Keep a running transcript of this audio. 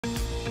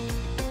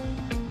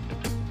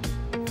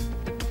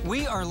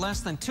We are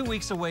less than 2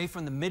 weeks away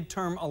from the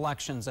midterm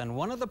elections, and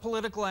one of the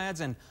political ads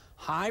in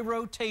high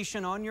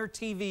rotation on your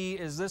TV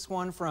is this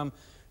one from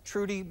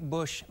Trudy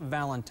Bush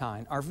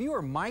Valentine. Our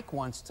viewer Mike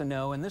wants to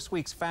know in this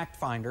week's Fact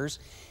Finders,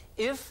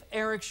 if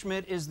Eric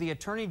Schmitt is the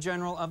Attorney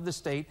General of the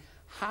state,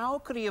 how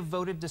could he have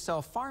voted to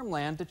sell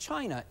farmland to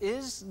China?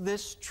 Is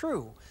this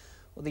true?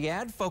 Well, the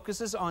ad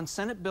focuses on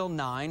Senate Bill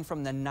 9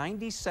 from the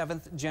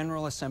 97th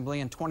General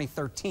Assembly in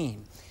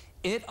 2013.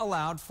 It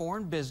allowed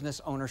foreign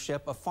business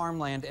ownership of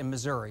farmland in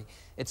Missouri.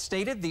 It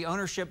stated the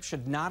ownership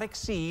should not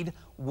exceed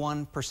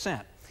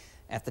 1%.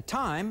 At the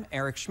time,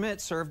 Eric Schmitt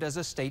served as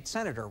a state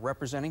senator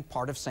representing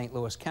part of St.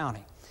 Louis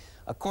County.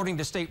 According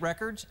to state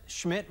records,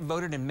 Schmitt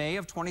voted in May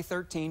of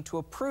 2013 to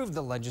approve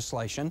the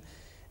legislation.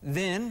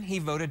 Then he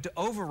voted to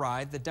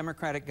override the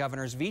Democratic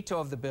governor's veto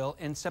of the bill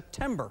in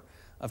September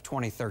of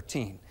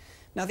 2013.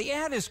 Now, the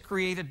ad is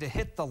created to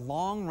hit the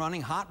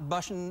long-running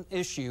hot-button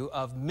issue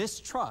of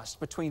mistrust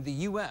between the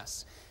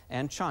U.S.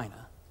 and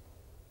China.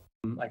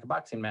 Like a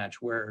boxing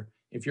match where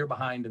if you're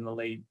behind in the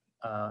late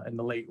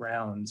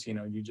rounds,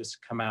 you just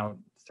come out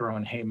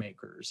throwing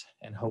haymakers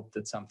and hope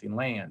that something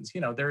lands.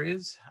 There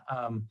is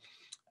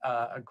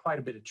quite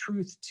a bit of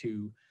truth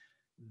to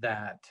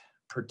that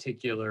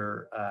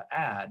particular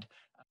ad.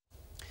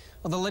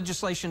 Well, the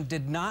legislation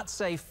did not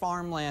say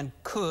farmland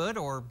could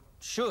or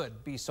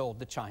should be sold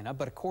to China,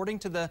 but according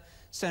to the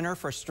Center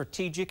for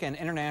Strategic and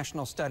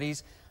International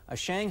Studies, a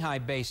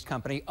Shanghai-based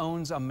company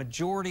owns a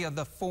majority of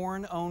the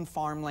foreign-owned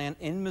farmland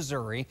in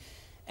Missouri,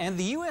 and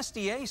the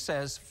USDA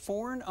says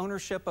foreign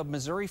ownership of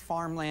Missouri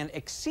farmland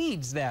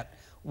exceeds that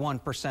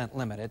 1%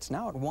 limit. It's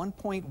now at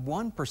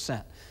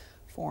 1.1%.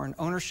 Foreign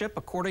ownership,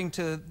 according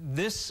to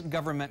this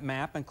government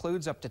map,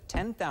 includes up to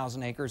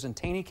 10,000 acres in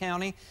Taney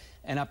County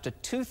and up to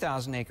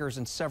 2,000 acres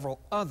in several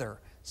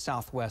other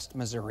southwest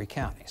Missouri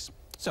counties.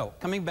 So,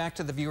 coming back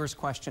to the viewer's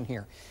question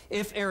here,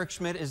 if Eric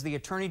Schmitt is the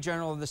Attorney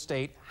General of the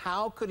state,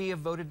 how could he have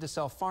voted to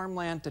sell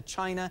farmland to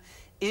China?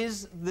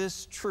 Is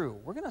this true?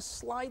 We're going to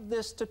slide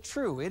this to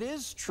true. It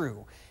is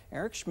true.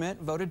 Eric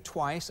Schmitt voted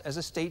twice as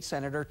a state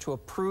senator to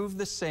approve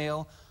the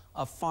sale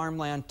of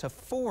farmland to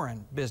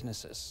foreign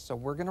businesses. So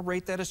we're going to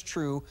rate that as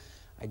true.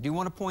 I do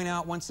want to point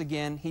out once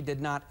again, he did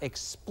not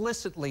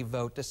explicitly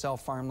vote to sell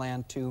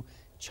farmland to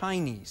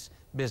Chinese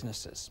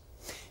businesses.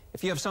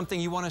 If you have something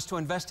you want us to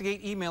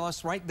investigate, email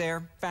us right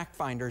there,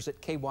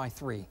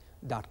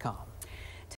 factfinders@ky3.com.